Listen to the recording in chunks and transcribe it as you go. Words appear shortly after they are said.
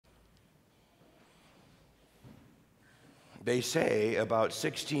They say about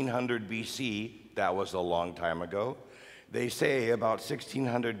 1600 BC, that was a long time ago, they say about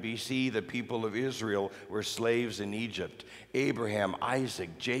 1600 BC, the people of Israel were slaves in Egypt. Abraham,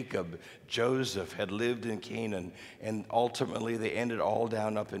 Isaac, Jacob, Joseph had lived in Canaan, and ultimately they ended all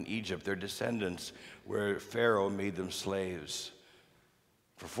down up in Egypt, their descendants, where Pharaoh made them slaves.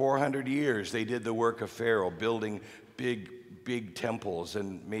 For 400 years, they did the work of Pharaoh, building big temples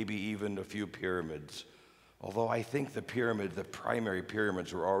and maybe even a few pyramids. Although I think the primary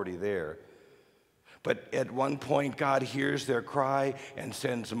pyramids were already there. But at one point, God hears their cry and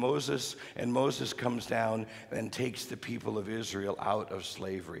sends Moses, and Moses comes down and takes the people of Israel out of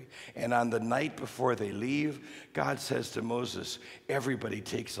slavery. And on the night before they leave, God says to Moses, everybody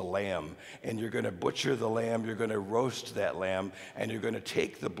takes a lamb, and you're going to butcher the lamb, you're going to roast that lamb, and you're going to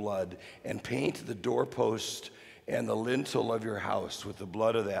take the blood and paint the doorpost and the lintel of your house with the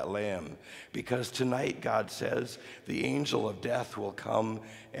blood of that lamb. Because tonight, God says, the angel of death will come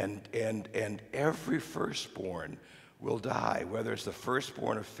and every firstborn will die, whether it's the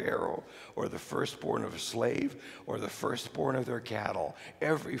firstborn of Pharaoh or the firstborn of a slave or the firstborn of their cattle.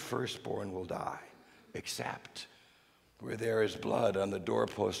 Every firstborn will die, except where there is blood on the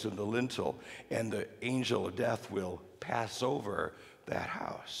doorpost and the lintel, and the angel of death will pass over that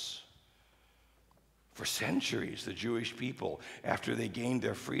house. For centuries, the Jewish people, after they gained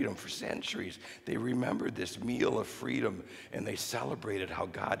their freedom, for centuries, they remembered this meal of freedom, and they celebrated how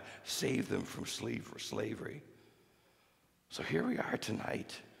God saved them from slavery. So here we are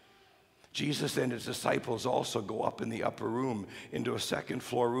tonight. Jesus and his disciples also go up in the upper room into a second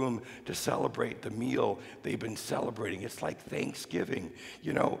floor room to celebrate the meal they've been celebrating. It's like Thanksgiving.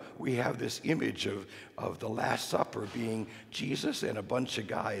 You know, we have this image of the Last Supper being Jesus and a bunch of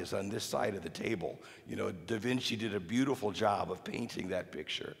guys on this side of the table. You know, Da Vinci did a beautiful job of painting that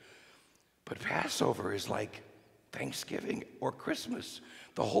picture. But Passover is like Thanksgiving or Christmas.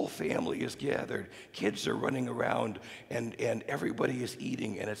 The whole family is gathered. Kids are running around, and everybody is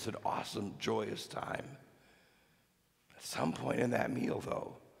eating, and it's an awesome, joyous time. At some point in that meal,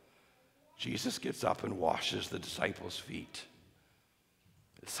 though, Jesus gets up and washes the disciples' feet.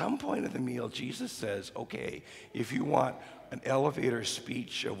 At some point in the meal, Jesus says, okay, if you want an elevator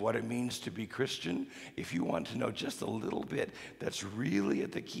speech of what it means to be Christian, if you want to know just a little bit that's really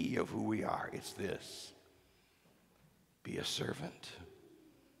at the key of who we are, it's this: be a servant.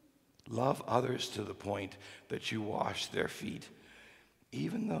 Love others to the point that you wash their feet,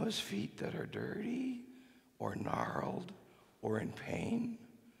 even those feet that are dirty or gnarled or in pain.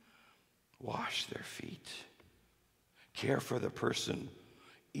 Wash their feet. Care for the person,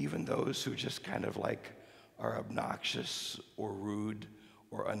 even those who just kind of like are obnoxious or rude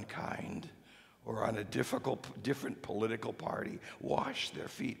or unkind or on a different political party. Wash their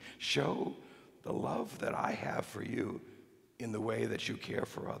feet. Show the love that I have for you in the way that you care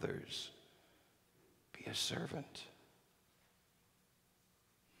for others. Be a servant.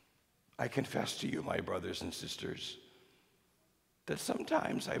 I confess to you, my brothers and sisters, that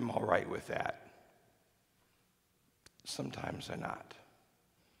sometimes I'm all right with that. Sometimes I'm not.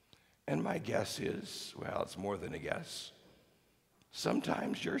 And my guess is, well, it's more than a guess,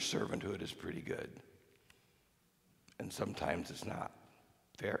 sometimes your servanthood is pretty good, and sometimes it's not.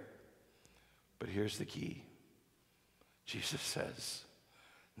 Fair? But here's the key. Jesus says,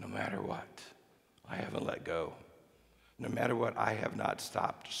 no matter what, I haven't let go. No matter what, I have not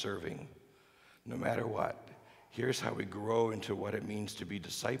stopped serving. No matter what, here's how we grow into what it means to be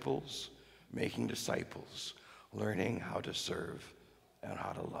disciples, making disciples, learning how to serve and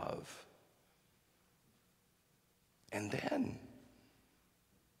how to love. And then,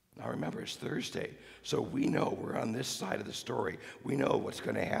 now remember, it's Thursday, so we know we're on this side of the story. We know what's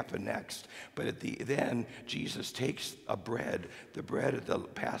going to happen next. But then Jesus takes the bread at the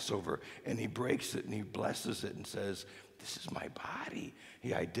Passover, and he breaks it and he blesses it and says, this is my body.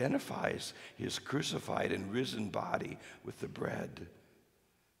 He identifies his crucified and risen body with the bread.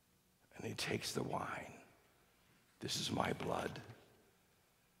 And he takes the wine. This is my blood.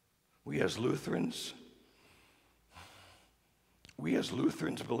 We as Lutherans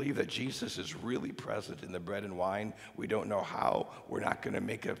believe that Jesus is really present in the bread and wine. We don't know how. We're not going to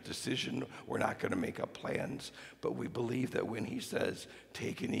make a decision. We're not going to make up plans. But we believe that when he says,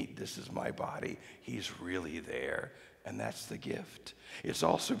 take and eat, this is my body, he's really there. And that's the gift. It's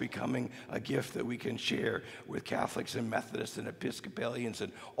also becoming a gift that we can share with Catholics and Methodists and Episcopalians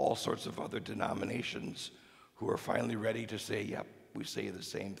and all sorts of other denominations who are finally ready to say, yep, we say the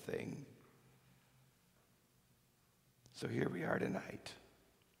same thing. So here we are tonight.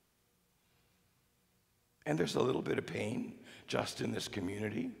 And there's a little bit of pain just in this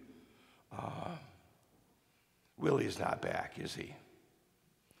community. Willie's not back, is he?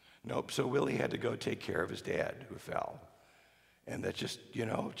 Nope. So Willie had to go take care of his dad who fell. And that just,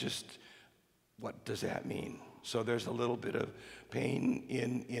 what does that mean? So there's a little bit of pain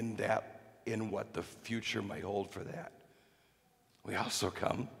in that, in what the future might hold for that. We also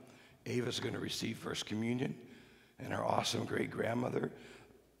come, Ava's going to receive First Communion, and our awesome great-grandmother,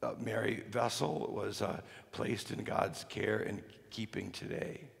 Mary Vessel, was placed in God's care and keeping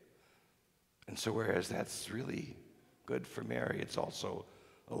today. And so whereas that's really good for Mary, it's also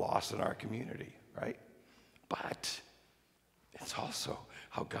a loss in our community, right? But it's also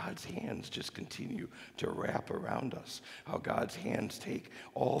how God's hands just continue to wrap around us, how God's hands take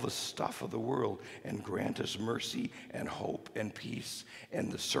all the stuff of the world and grant us mercy and hope and peace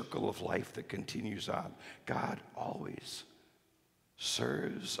and the circle of life that continues on. God always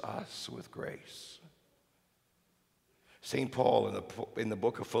serves us with grace. St. Paul in the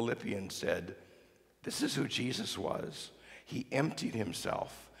book of Philippians said, this is who Jesus was. He emptied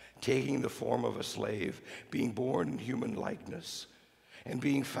himself, taking the form of a slave, being born in human likeness, and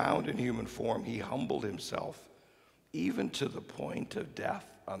being found in human form, he humbled himself, even to the point of death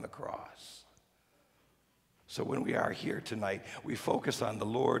on the cross. So when we are here tonight, we focus on the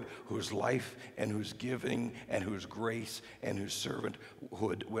Lord whose life and whose giving and whose grace and whose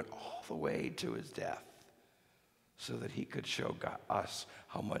servanthood went all the way to his death, so that he could show us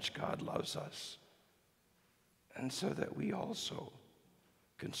how much God loves us, and so that we also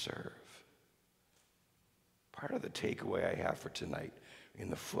can serve. Part of the takeaway I have for tonight in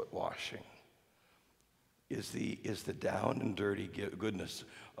the foot washing is the down and dirty goodness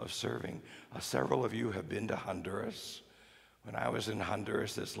of serving. Several of you have been to Honduras. When I was in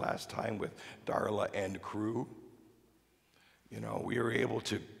Honduras this last time with Darla and crew, we were able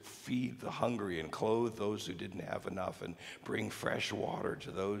to feed the hungry and clothe those who didn't have enough and bring fresh water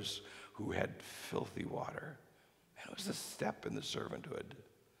to those who had filthy water. And it was a step in the servanthood.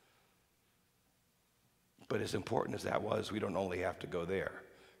 But as important as that was, we don't only have to go there,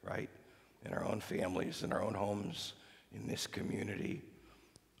 right? In our own families, in our own homes, in this community,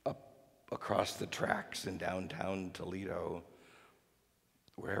 up across the tracks in downtown Toledo,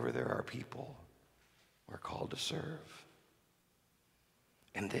 wherever there are people, we're called to serve.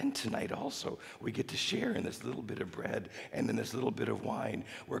 And then tonight also, we get to share in this little bit of bread and in this little bit of wine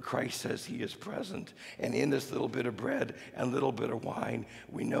where Christ says he is present. And in this little bit of bread and little bit of wine,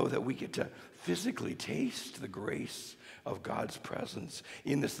 we know that we get to physically taste the grace of God's presence.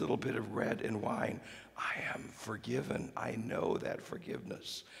 In this little bit of bread and wine, I am forgiven. I know that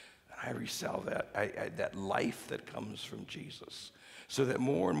forgiveness. And I resell that, that life that comes from Jesus, so that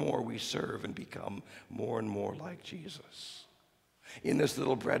more and more we serve and become more and more like Jesus. In this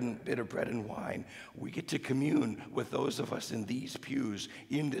little bit of bread and wine, we get to commune with those of us in these pews,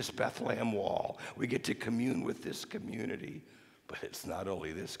 in this Bethlehem wall. We get to commune with this community. But it's not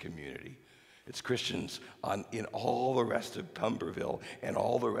only this community. It's Christians in all the rest of Tumberville and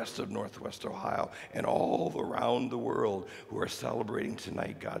all the rest of Northwest Ohio and all around the world who are celebrating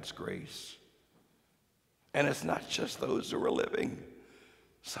tonight God's grace. And it's not just those who are living.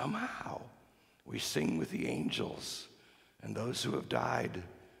 Somehow, we sing with the angels and those who have died,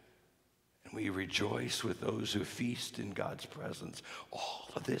 and we rejoice with those who feast in God's presence. All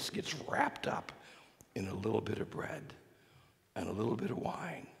of this gets wrapped up in a little bit of bread and a little bit of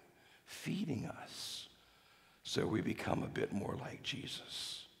wine, feeding us so we become a bit more like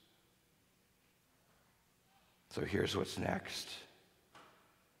Jesus. So here's what's next.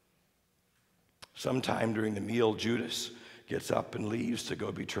 Sometime during the meal, Judas gets up and leaves to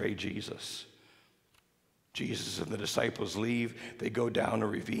go betray Jesus. Jesus and the disciples leave. They go down a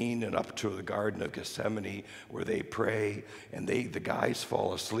ravine and up to the Garden of Gethsemane where they pray, and the guys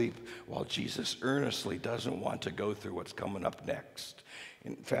fall asleep while Jesus earnestly doesn't want to go through what's coming up next.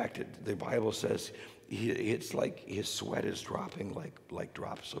 In fact, the Bible says it's like his sweat is dropping like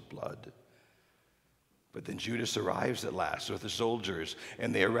drops of blood. But then Judas arrives at last with the soldiers,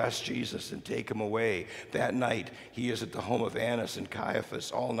 and they arrest Jesus and take him away. That night, he is at the home of Annas and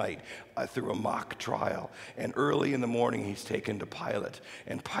Caiaphas all night through a mock trial. And early in the morning, he's taken to Pilate.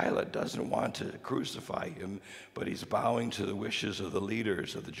 And Pilate doesn't want to crucify him, but he's bowing to the wishes of the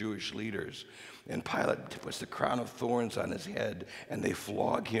leaders, of the Jewish leaders. And Pilate puts the crown of thorns on his head, and they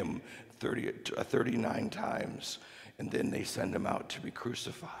flog him 39 times. And then they send him out to be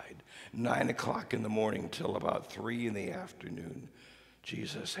crucified. 9 o'clock in the morning till about 3 in the afternoon,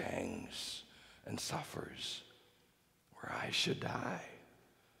 Jesus hangs and suffers where I should die.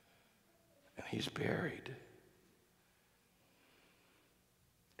 And he's buried.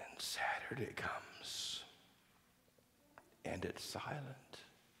 And Saturday comes, and it's silent.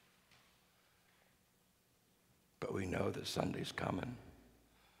 know that Sunday's coming.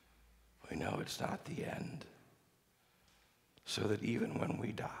 We know it's not the end. So that even when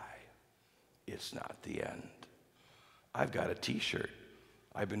we die, it's not the end. I've got a t-shirt.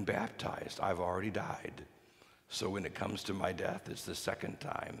 I've been baptized. I've already died. So when it comes to my death, it's the second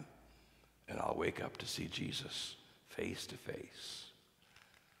time. And I'll wake up to see Jesus face to face.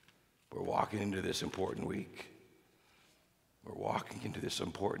 We're walking into this important week. We're walking into this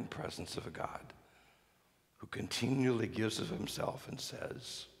important presence of a God who continually gives of himself and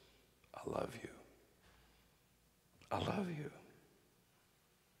says, I love you. I love you.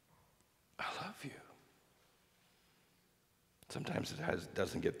 I love you. Sometimes it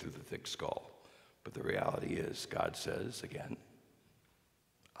doesn't get through the thick skull, but the reality is God says again,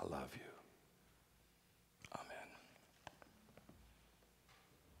 I love you.